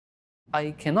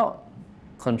I cannot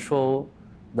control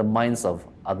the minds of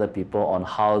other people on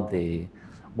how they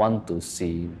want to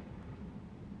see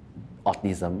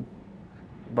autism,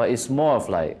 but it's more of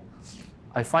like,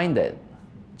 I find that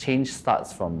change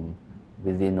starts from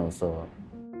within also.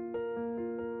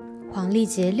 黄丽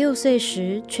杰6岁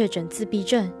时确诊自闭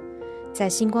症，在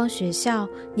星光学校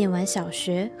念完小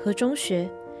学和中学，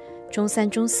中3、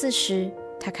中4时，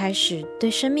他开始对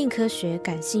生命科学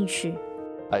感兴趣。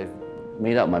I've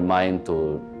made up my mind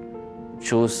to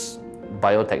choose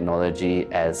biotechnology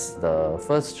as the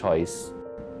first choice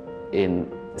in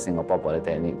Singapore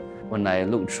Polytechnic. When I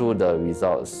looked through the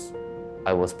results,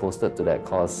 I was posted to that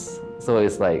course, so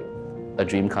it's like a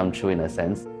dream come true in a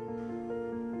sense.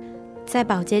 在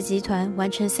宝洁集团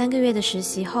完成3个月的实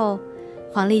习后，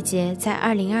黄丽杰在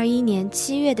2021年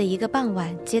7月的一个傍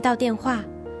晚接到电话，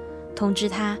通知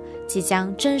他即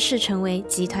将正式成为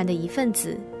集团的一份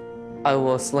子。I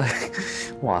was like,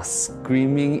 wow,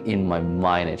 screaming in my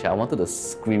mind actually. I wanted to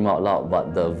scream out loud,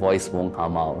 but the voice won't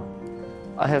come out.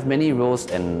 I have many roles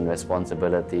and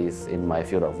responsibilities in my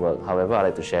field of work. However, I'd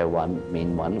like to share one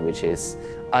main one, which is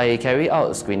I carry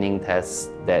out screening tests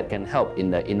that can help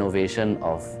in the innovation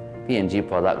of P&G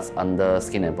products under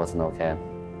skin and personal care.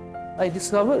 I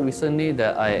discovered recently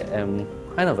that I am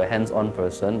kind of a hands-on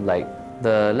person. Like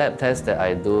the lab test that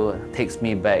I do takes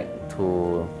me back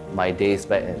to my days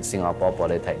back in Singapore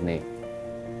Polytechnic.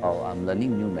 Or I'm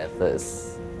learning new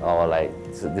methods or like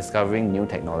discovering new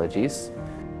technologies.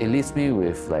 It leaves me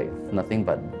with like nothing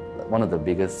but one of the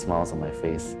biggest smiles on my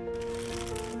face.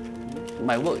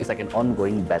 My work is like an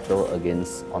ongoing battle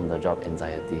against on-the-job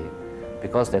anxiety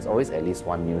because there's always at least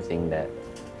one new thing that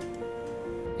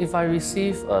if I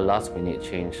receive a last-minute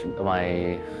change,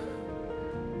 my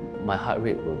heart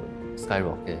rate will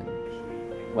skyrocket.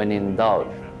 When in doubt,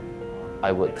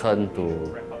 I would turn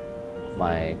to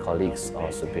my colleagues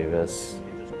or superiors.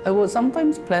 I would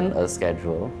sometimes plan a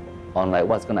schedule on like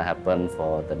what's going to happen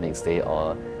for the next day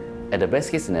or at the best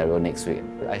case scenario next week.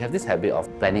 I have this habit of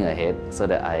planning ahead so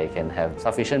that I can have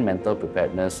sufficient mental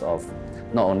preparedness of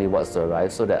not only what's to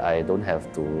arrive so that I don't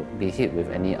have to be hit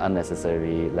with any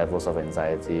unnecessary levels of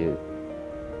anxiety.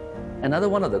 Another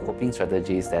one of the coping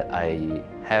strategies that I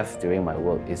have during my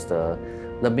work is the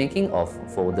making of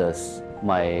folders.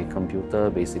 My computer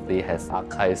basically has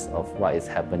archives of what is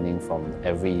happening from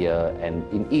every year, and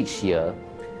in each year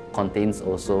contains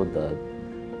also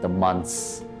the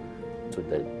months to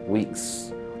the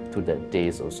weeks to the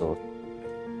days also.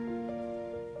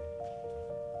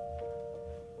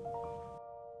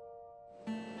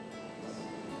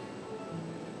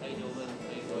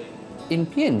 In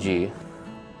P&G,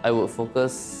 I would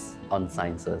focus on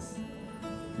sciences,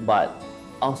 but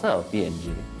outside of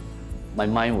P&G, my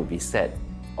mind would be set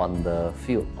on the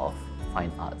field of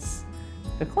fine arts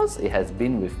because it has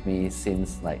been with me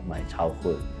since like my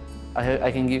childhood.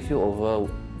 I can give you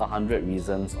over 100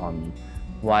 reasons on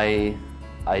why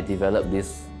I developed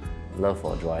this love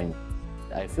for drawing.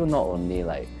 I feel not only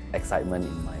like excitement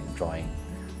in my drawing,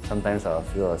 sometimes I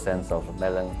feel a sense of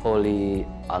melancholy,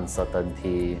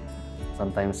 uncertainty,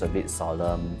 sometimes a bit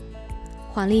solemn.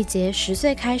 黄丽杰10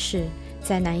岁开始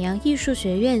在南洋艺术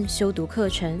学院修读课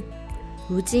程，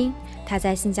如今他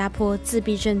在新加坡自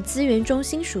闭症资源中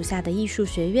心属下的艺术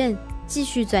学院继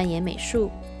续钻研美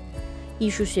术。艺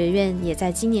术学院也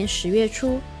在今年10月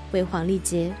初为黄丽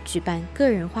杰举办个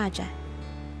人画展。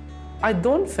I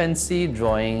don't fancy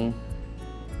drawing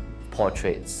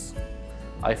portraits.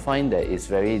 I find that it's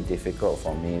very difficult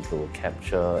for me to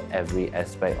capture every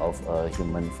aspect of a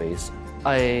human face.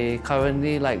 I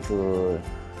currently like to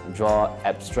draw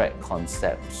abstract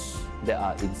concepts that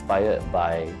are inspired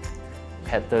by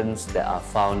patterns that are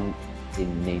found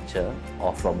in nature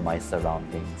or from my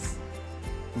surroundings.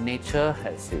 Nature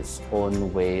has its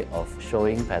own way of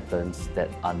showing patterns that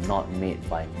are not made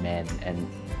by man, and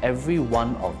every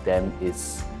one of them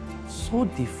is so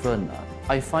different.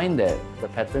 I find that the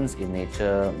patterns in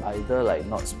nature are either like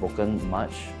not spoken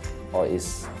much or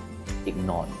is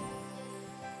ignored.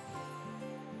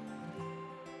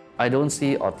 I don't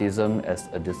see autism as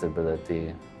a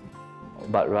disability,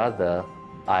 but rather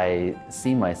I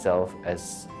see myself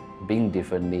as being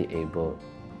differently able.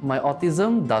 My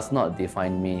autism does not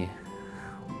define me,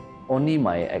 only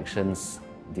my actions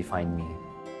define me.